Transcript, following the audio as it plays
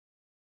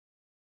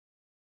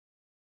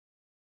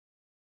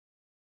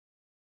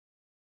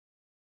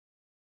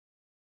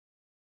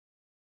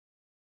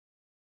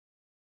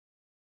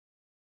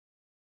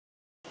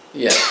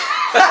Yeah.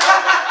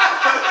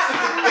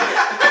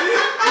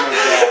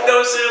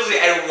 No, seriously,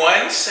 and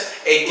once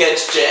it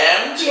gets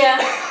jammed. Yeah.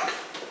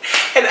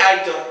 And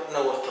I don't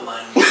know what the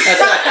line is.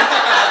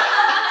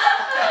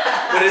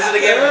 What is it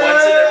again?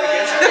 Once it never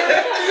gets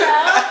jammed.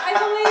 I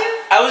believe.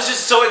 I was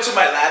just so into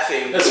my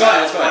laughing. That's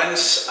fine, that's fine. Once,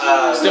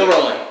 still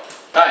rolling.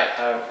 Hi.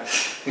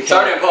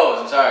 Sorry to impose,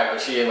 I'm sorry, but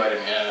she invited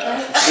me.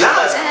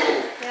 Nah, it's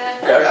cool. Yeah.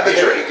 Grab a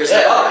drink or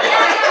something.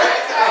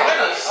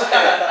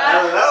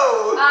 Hello.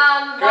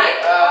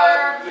 Mike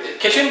or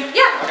kitchen?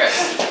 yeah. Okay.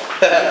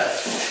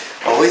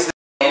 Always the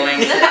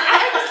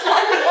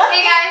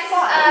Hey guys,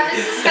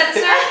 this is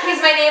Spencer.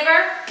 He's my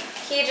neighbor.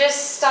 He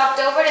just stopped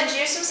over to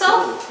introduce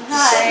himself.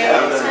 Hi.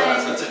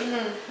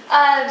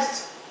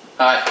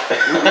 Hi.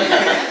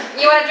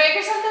 You want a drink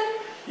or something?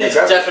 Yes,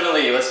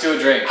 definitely. Let's do a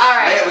drink. All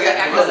right. Yeah, we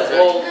got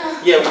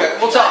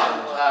We'll talk.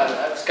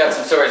 I've just got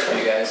some stories for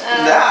you guys.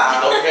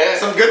 Nah. Okay.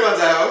 Some good ones,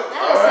 I hope.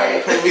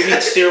 Alright. We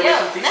can steer away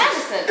from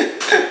pieces.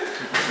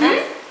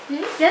 Madison.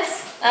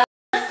 Yes.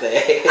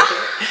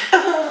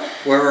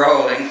 We're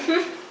rolling.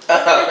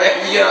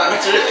 Yeah,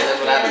 seriously, that's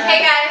what happened.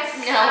 Hey guys,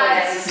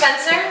 this is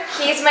Spencer.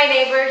 He's my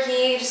neighbor.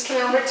 He just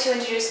came over to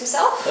introduce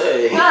himself.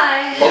 Hey.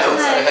 Hi.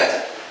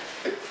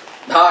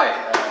 Hi.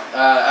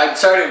 I'm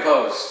sorry to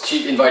impose.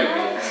 She invited me.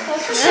 You want a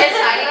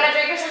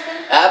drink or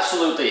something?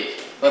 Absolutely.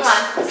 Let's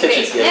Come on.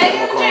 kitchen. Yeah, you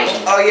want a drink.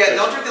 Oh yeah,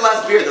 don't drink the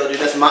last beer though, dude.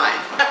 That's mine.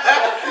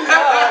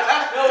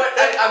 No,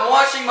 I'm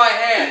washing my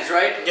hands,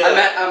 right?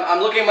 I'm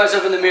looking at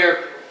myself in the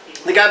mirror.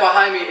 The guy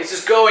behind me is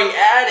just going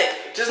at it.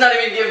 Does not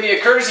even give me a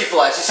courtesy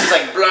flash. It's just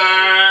like blah.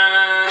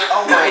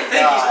 Oh my I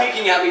think he's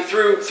peeking at me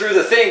through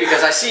the thing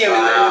because I see him in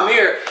the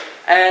mirror,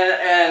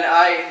 and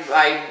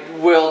I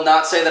will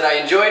not say that I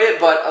enjoyed it,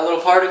 but a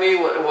little part of me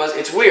was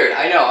it's weird.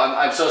 I know.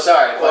 I'm so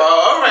sorry. But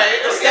Well, alright.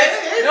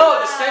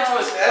 no, the stench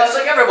was. I was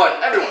like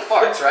everyone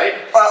farts, right?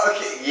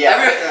 Okay, yeah.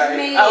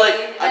 Maybe.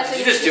 Did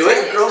you just do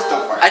it? Girls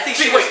don't fart. I think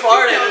she was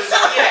farting.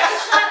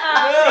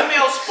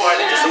 Females fart.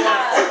 They just don't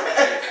want to fart.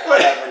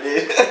 Whatever,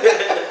 dude.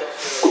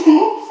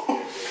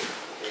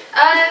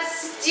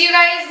 Do you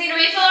guys need a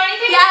refill or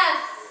anything? Yes.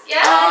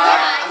 Yeah?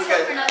 I'm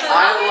good.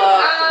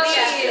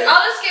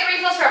 I'll just get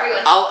refills for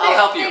everyone. I'll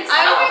help you.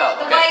 I'll help.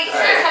 The white.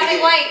 There's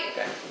something white.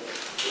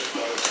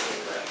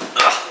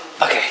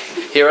 Okay,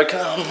 here I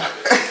come.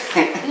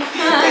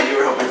 And you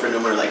were hoping for no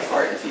more like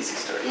fart and feces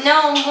stories.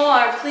 No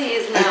more,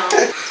 please, no.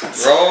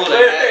 Roll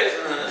it.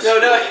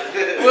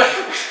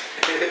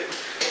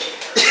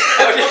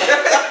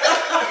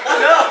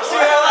 No.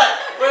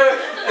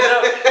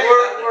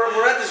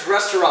 We're at this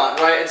restaurant,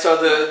 right? And so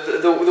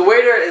the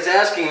waiter is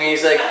asking me.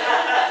 He's like,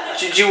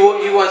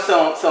 "You want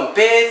some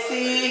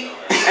Pepsi?"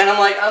 And I'm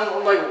like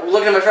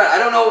looking at my friend. I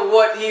don't know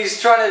what he's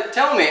trying to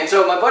tell me. And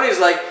so my buddy's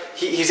like,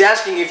 he's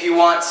asking if you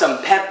want some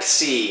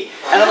Pepsi.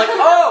 And I'm like,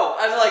 oh,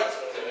 I'm like,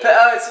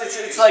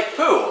 it's like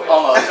poo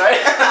almost, right?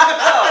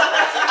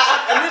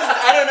 And this,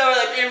 I don't know where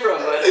that came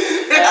from, but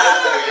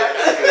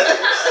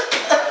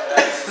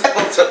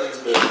Something's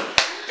bad.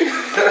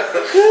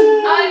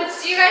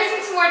 Do you guys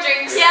need some more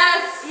drinks?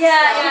 Yes.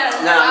 Yeah.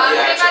 No,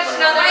 pretty much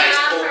another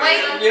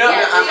white. you know,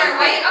 Yes, you're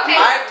white. Okay.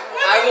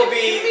 I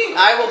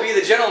will be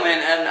the gentleman,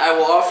 and I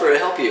will offer to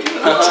help you.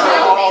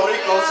 Oh,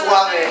 rico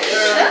suave.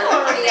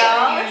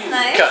 That's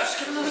nice. Cut.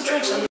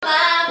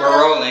 We're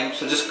rolling,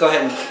 so just go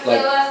ahead and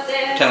like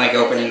kind of like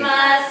opening.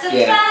 Yeah.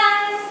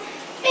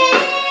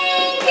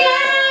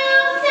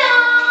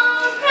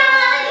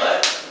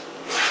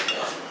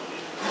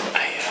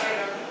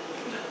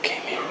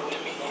 Came here to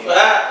meet you.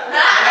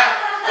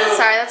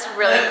 Sorry, that's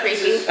really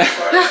creepy.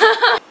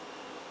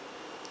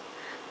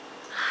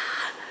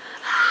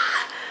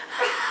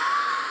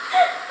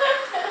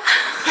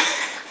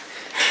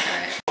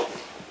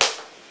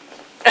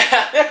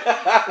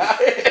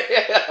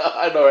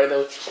 I know, right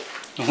now.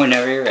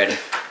 Whenever you're ready.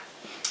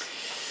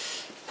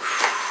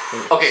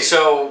 Okay,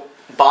 so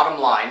bottom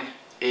line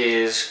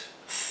is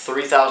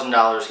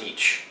 $3,000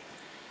 each.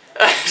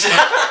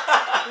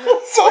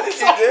 What did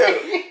you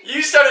do?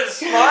 You started to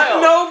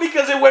smile. No,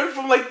 because it went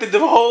from like the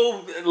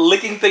whole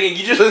licking thing, and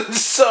you just and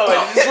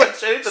it just went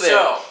straight into there.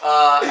 So,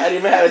 I didn't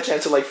even have a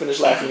chance to like finish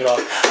laughing it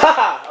off.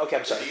 Haha. Okay,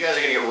 I'm sorry. you guys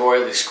are gonna get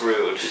royally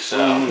screwed. So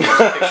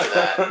picture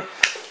that.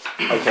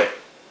 Okay.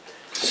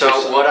 So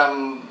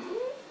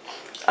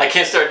I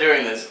can't start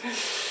doing this.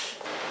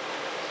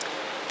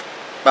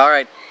 All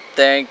right.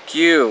 Thank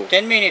you.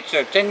 10 minutes,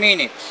 sir. 10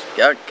 minutes.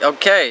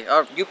 Okay.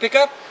 You pick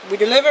up, we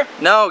deliver.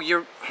 No,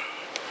 you're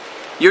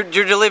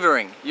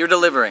delivering. You're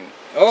delivering.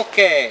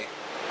 Okay.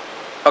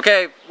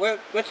 Okay. Well,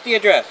 what's the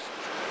address?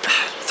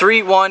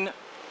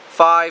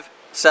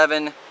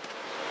 3157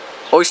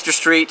 Oyster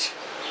Street.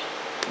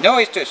 No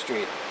Oyster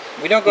Street.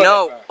 We don't go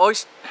No, that far.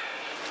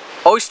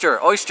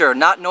 oyster,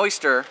 not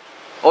Noister.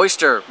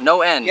 Oyster,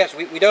 no N. Yes,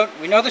 we don't.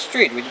 We know the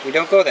street. We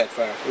don't go that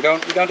far. We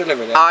don't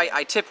deliver that.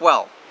 I tip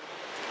well.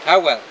 How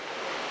well?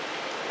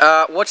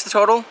 What's the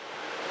total?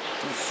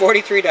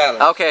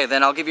 $43. Okay,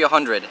 then I'll give you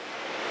 100.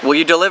 Will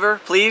you deliver,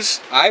 please?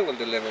 I will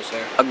deliver,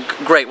 sir.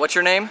 Great. What's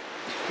your name?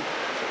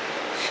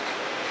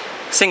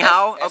 Sing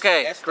Hao?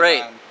 Okay,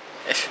 great.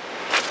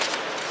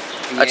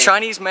 A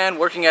Chinese man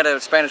working at a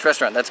Spanish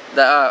restaurant.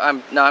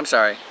 I'm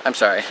sorry. I'm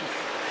sorry.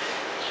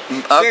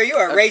 Sir, you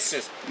are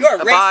racist. You are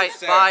racist,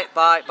 sir.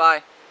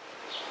 Bye.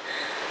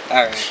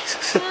 All right.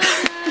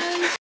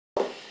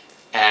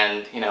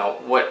 And you know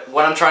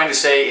what I'm trying to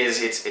say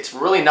is it's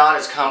really not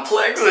as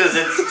complex as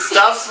it's.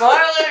 Stop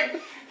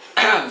smiling.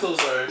 I'm so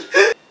sorry.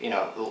 You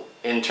know,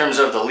 in terms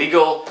of the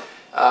legal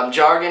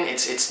jargon,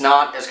 it's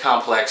not as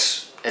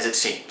complex as it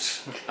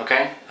seems.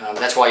 Okay,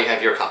 that's why you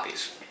have your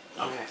copies.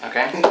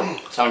 Okay.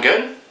 Sound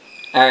good?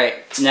 All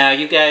right. Now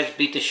you guys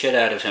beat the shit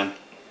out of him.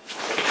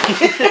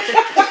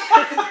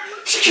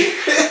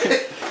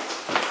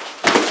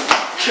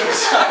 I'm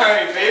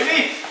sorry,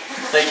 baby.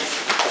 Thank you.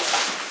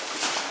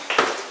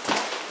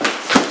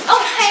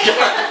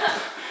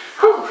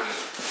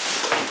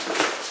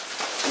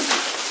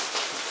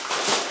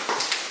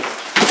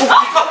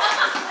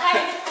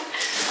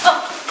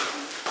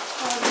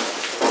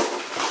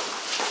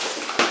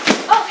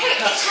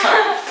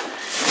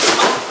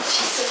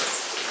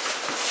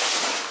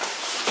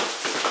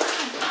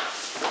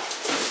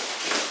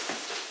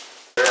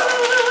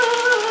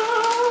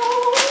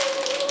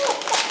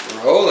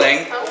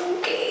 Rolling.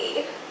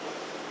 Okay.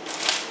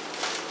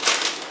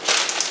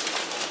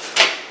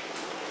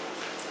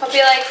 Hope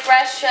you like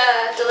fresh,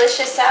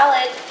 delicious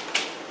salad.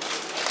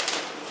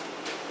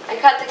 I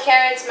cut the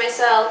carrots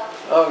myself.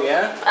 Oh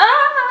yeah.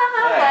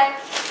 Hi.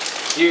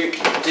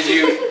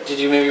 Did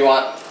you maybe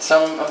want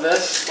some of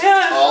this?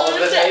 Yeah. All of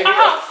it, maybe.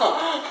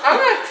 I'm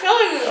gonna kill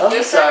you.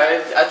 I'm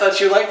sorry. I thought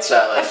you liked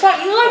salad. I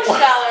thought you liked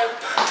salad.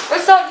 I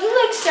thought you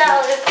liked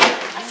salad.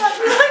 I thought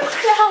you liked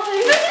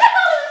salad.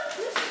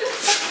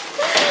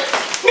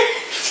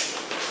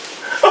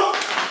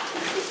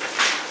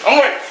 Oh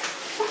my.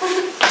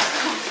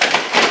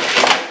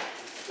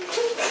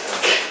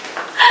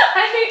 I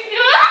hate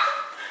you.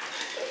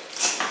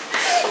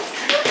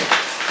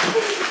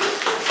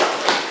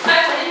 I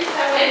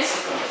win.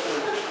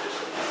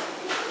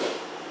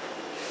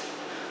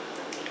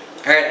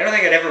 Alright, I don't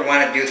think I'd ever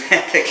want to do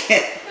that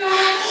again.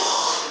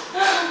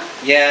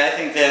 Yeah, I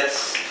think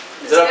that's...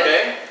 Is it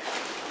okay?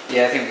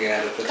 Yeah, I think we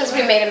got it. Because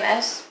we made a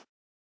mess.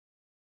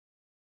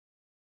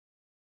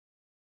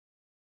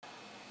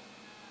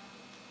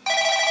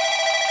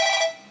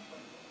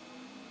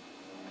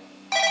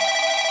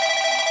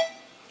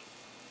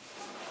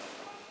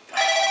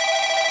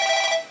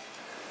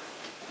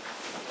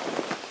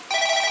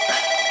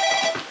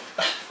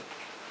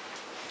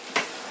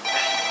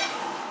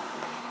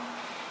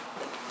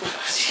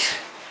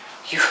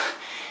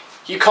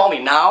 You call me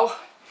now?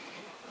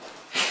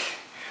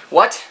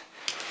 What?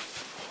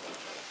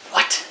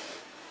 What?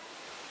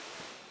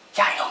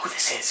 Yeah, I know who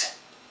this is.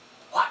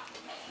 What?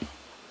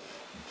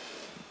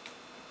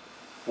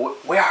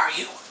 Where are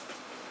you?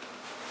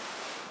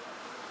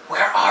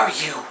 Where are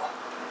you?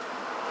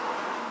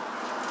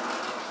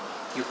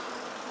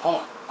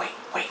 Oh, wait.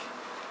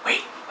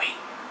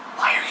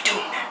 Why are you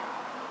doing that?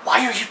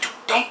 Why are you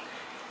don't,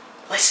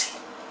 listen,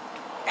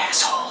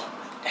 asshole.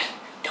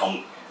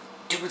 Don't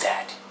do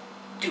that.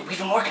 Dude, we've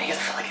been working together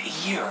for like a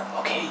year,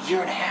 okay? A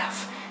year and a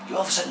half. You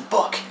all of a sudden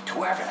book to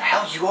wherever the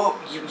hell you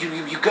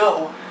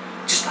go.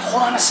 Just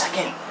hold on a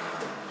second.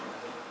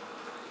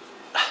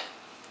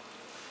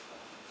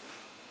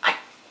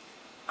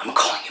 I'm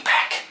calling you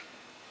back.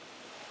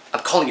 I'm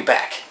calling you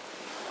back.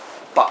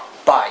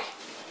 Bye.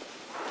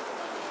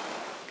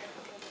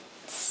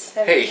 Is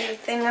Hey.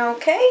 everything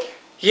okay?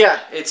 Yeah,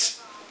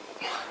 it's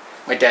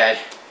my dad.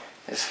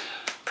 His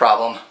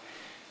problem.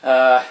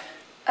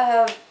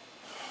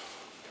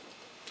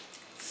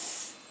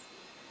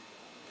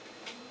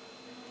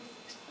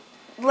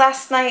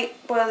 Last night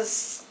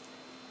was...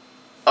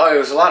 Oh, it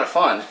was a lot of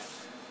fun.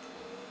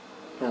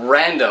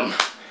 Random.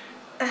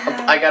 I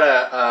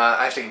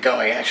have to get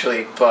going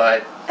actually,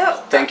 but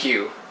thank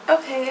you.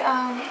 Okay,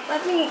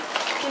 let me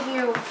give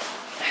you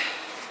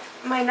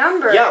my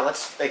number. Yeah,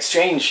 let's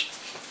exchange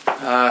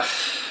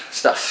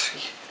stuff.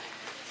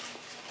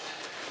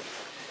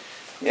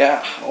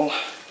 Yeah, well,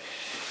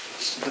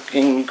 it's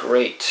looking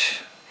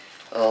great.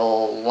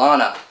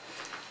 Lana.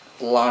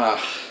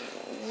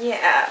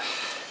 Yeah.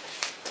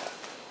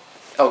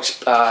 Oh,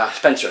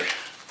 Spencer.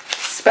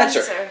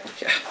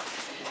 Yeah.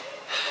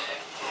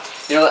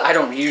 You know, I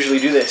don't usually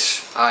do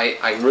this.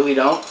 I really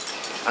don't.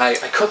 I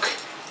cook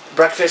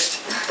breakfast,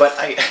 but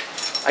I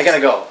gotta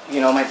go.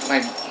 You know, my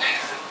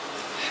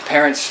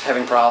parents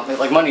having problems,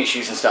 like money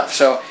issues and stuff.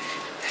 So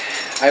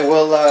I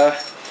will.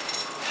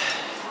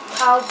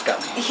 I'll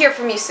hear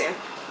from you soon.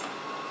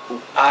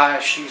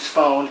 She's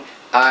phone.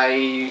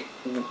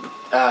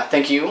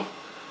 Thank you.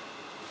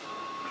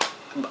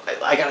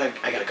 I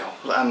gotta go.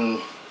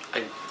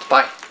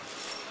 Bye.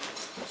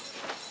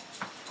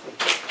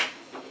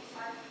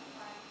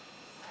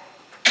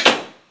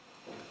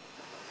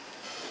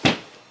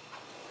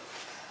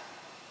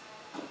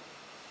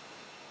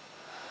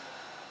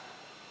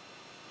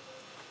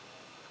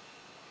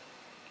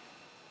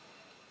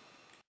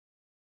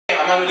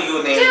 I'm not gonna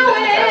go name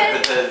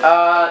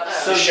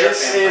So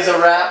this is a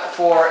wrap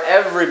for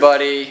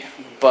everybody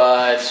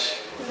but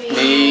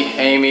me,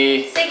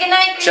 Amy, Say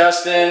goodnight.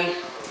 Justin,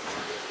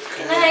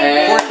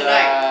 And, For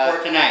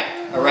tonight.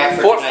 A wrap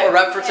for tonight. A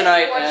wrap for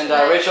tonight. And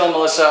Rachel and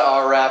Melissa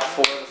are wrap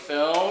for the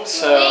film.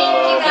 So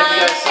thank you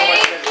guys so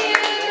much.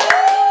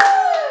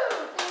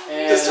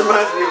 This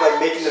reminds me of like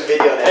making the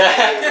video.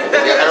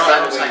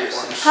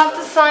 Have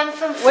to sign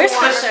some. Where's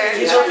Spencer?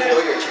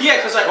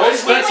 Yeah, because Where's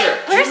Spencer?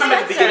 Where's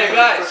Spencer? The beginning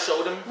guys.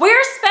 Showed him.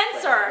 Where's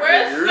Spencer?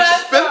 Where's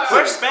Spencer?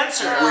 Where's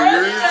Spencer?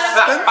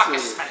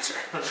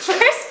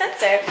 Where's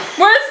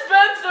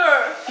Spencer?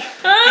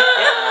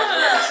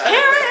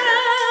 Here I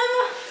am.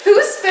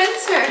 Who's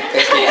Spencer?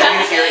 Basically,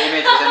 use your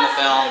image within the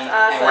film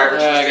and wherever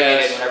it's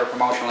distributed, whatever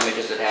promotional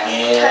images it has.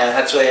 Yeah,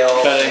 that's what they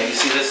all say. You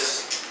see this?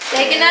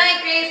 Say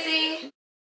goodnight, Gracie.